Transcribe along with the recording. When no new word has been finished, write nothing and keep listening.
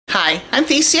Hi, I'm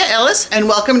theciaellis and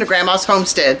welcome to Grandma's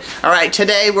Homestead. Alright,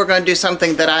 today we're going to do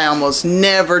something that I almost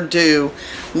never do.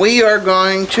 We are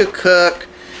going to cook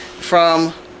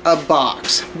from a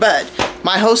box. But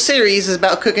my whole series is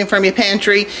about cooking from your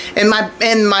pantry, and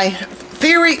my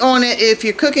theory on it, if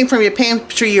you're cooking from your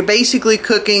pantry, you're basically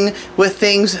cooking with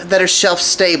things that are shelf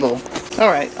stable.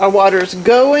 Alright, our water's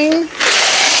going.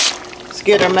 Let's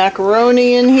get our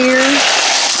macaroni in here.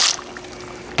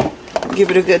 Give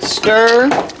it a good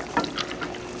stir.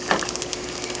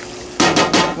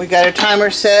 We got our timer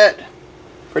set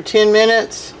for 10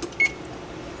 minutes.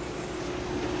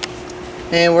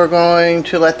 And we're going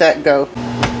to let that go.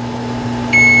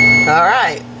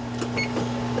 Alright.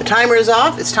 The timer is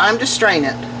off. It's time to strain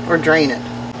it or drain it.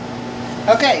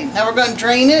 Okay, now we're going to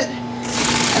drain it.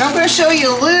 And I'm going to show you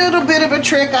a little bit of a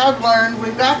trick I've learned.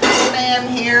 We've got the Spam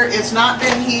here. It's not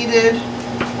been heated.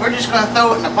 We're just going to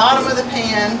throw it in the bottom of the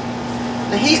pan.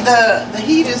 The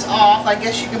heat is off. I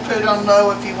guess you can put it on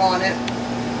low if you want it.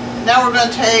 Now we're going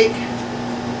to take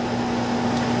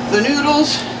the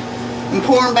noodles and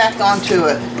pour them back onto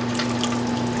it.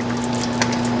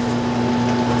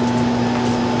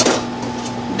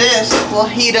 This will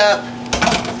heat up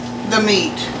the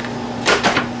meat.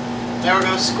 Now we're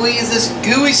going to squeeze this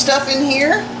gooey stuff in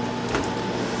here.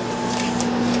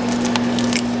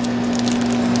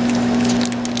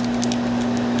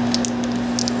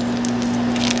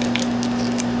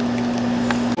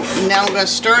 Now I'm going to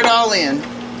stir it all in.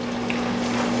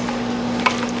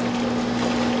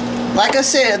 Like I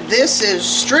said, this is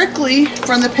strictly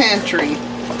from the pantry.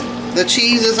 The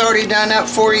cheese is already done up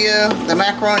for you. The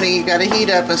macaroni you got to heat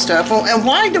up and stuff. And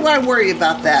why do I worry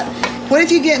about that? What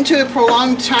if you get into a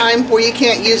prolonged time where you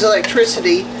can't use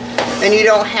electricity and you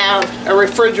don't have a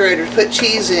refrigerator to put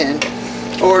cheese in,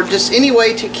 or just any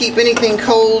way to keep anything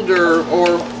cold or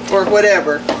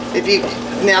whatever?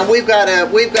 Now we've got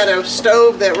a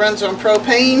stove that runs on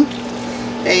propane,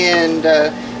 and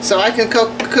so I can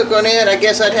cook on it. I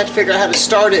guess I'd have to figure out how to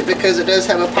start it because it does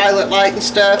have a pilot light and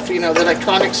stuff, you know, the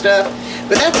electronic stuff.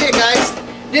 But that's it, guys.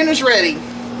 Dinner's ready,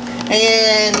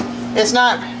 and it's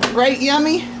not great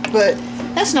yummy, but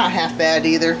that's not half bad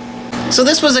either. So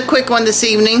this was a quick one this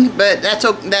evening, but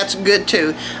that's good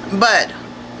too. But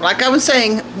like I was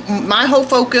saying, my whole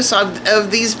focus of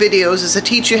these videos is to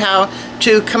teach you how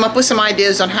to come up with some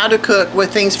ideas on how to cook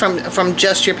with things from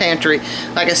just your pantry.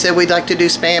 Like I said, we'd like to do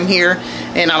Spam here,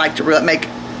 and I like to make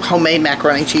homemade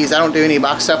macaroni and cheese. I don't do any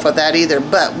box stuff with that either,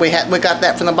 but we got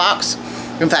that from the box.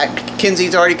 In fact,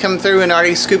 Kenzie's already come through and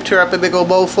already scooped her up a big old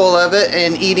bowl full of it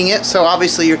and eating it, so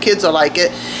obviously your kids will like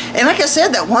it. And like I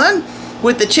said, that one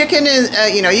with the chicken is,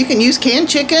 you know, you can use canned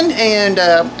chicken and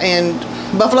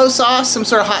buffalo sauce, some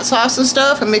sort of hot sauce and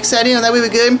stuff, and mix that in, and that would be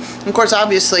good. Of course,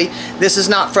 obviously, this is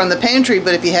not from the pantry,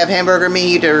 but if you have hamburger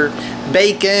meat or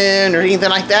bacon or anything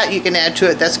like that, you can add to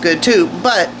it. That's good too.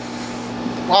 But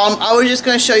I was just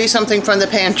going to show you something from the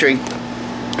pantry.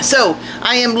 So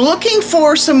I am looking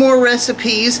for some more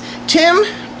recipes. Tim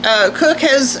Cook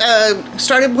has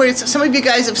started with, some of you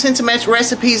guys have sent some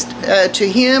recipes to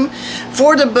him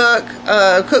for the book,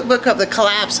 cookbook of the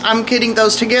collapse. I'm getting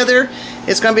those together.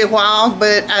 It's going to be a while,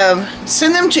 but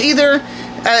send them to either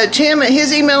Tim at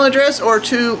his email address or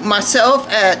to myself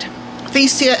at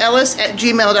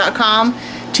theciaellis@gmail.com,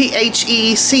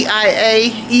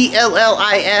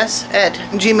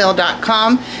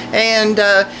 theciaellis@gmail.com. And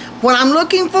what I'm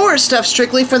looking for is stuff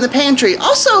strictly from the pantry.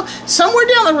 Also, somewhere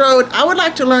down the road, I would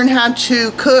like to learn how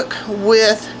to cook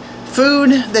with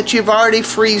food that you've already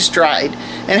freeze-dried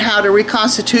and how to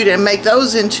reconstitute it and make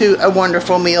those into a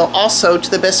wonderful meal, also to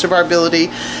the best of our ability,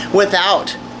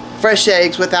 without fresh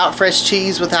eggs, without fresh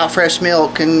cheese, without fresh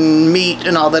milk and meat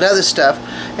and all that other stuff.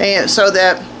 And so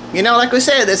that, you know, like we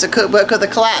said, there's a cookbook of the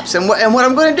collapse. And what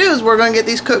I'm going to do is we're going to get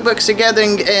these cookbooks together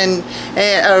and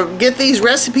get these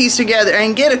recipes together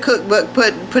and get a cookbook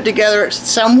put together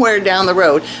somewhere down the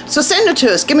road. So send it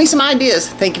to us. Give me some ideas.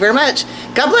 Thank you very much.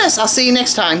 God bless. I'll see you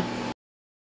next time.